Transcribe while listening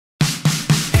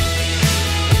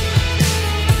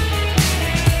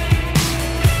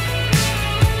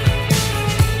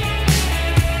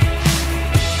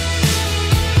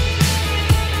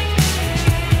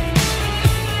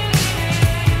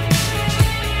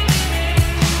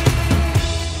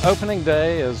Opening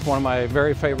day is one of my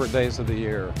very favorite days of the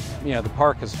year. You know, the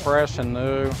park is fresh and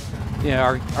new. You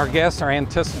know, our guests are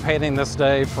anticipating this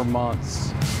day for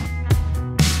months.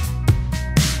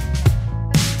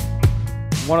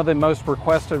 One of the most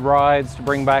requested rides to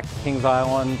bring back to Kings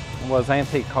Island was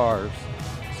antique cars.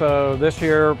 So this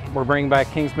year we're bringing back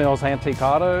Kings Mills Antique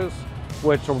Autos,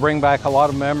 which will bring back a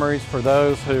lot of memories for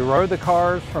those who rode the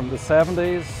cars from the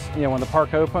 70s, you know, when the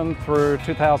park opened, through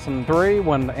 2003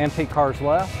 when the antique cars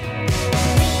left.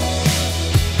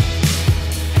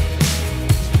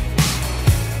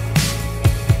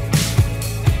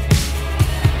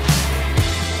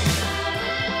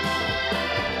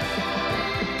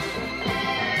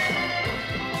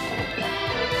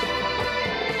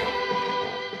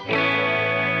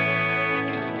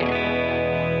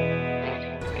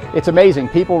 It's amazing.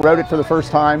 People rode it for the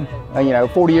first time,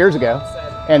 40 years ago,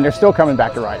 and they're still coming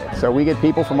back to ride it. So we get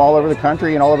people from all over the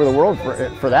country and all over the world,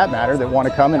 for that matter, that want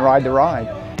to come and ride the ride.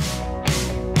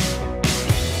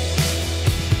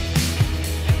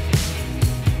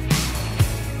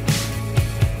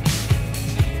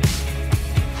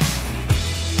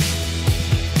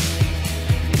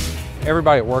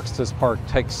 Everybody that works at this park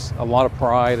takes a lot of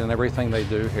pride in everything they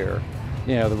do here.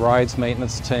 You know, the rides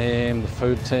maintenance team, the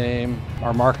food team,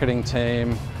 our marketing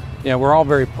team. You know, we're all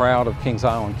very proud of Kings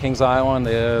Island. Kings Island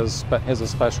is a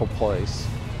special place.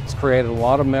 It's created a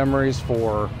lot of memories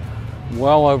for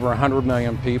well over 100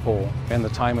 million people in the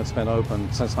time it's been open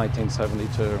since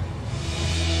 1972.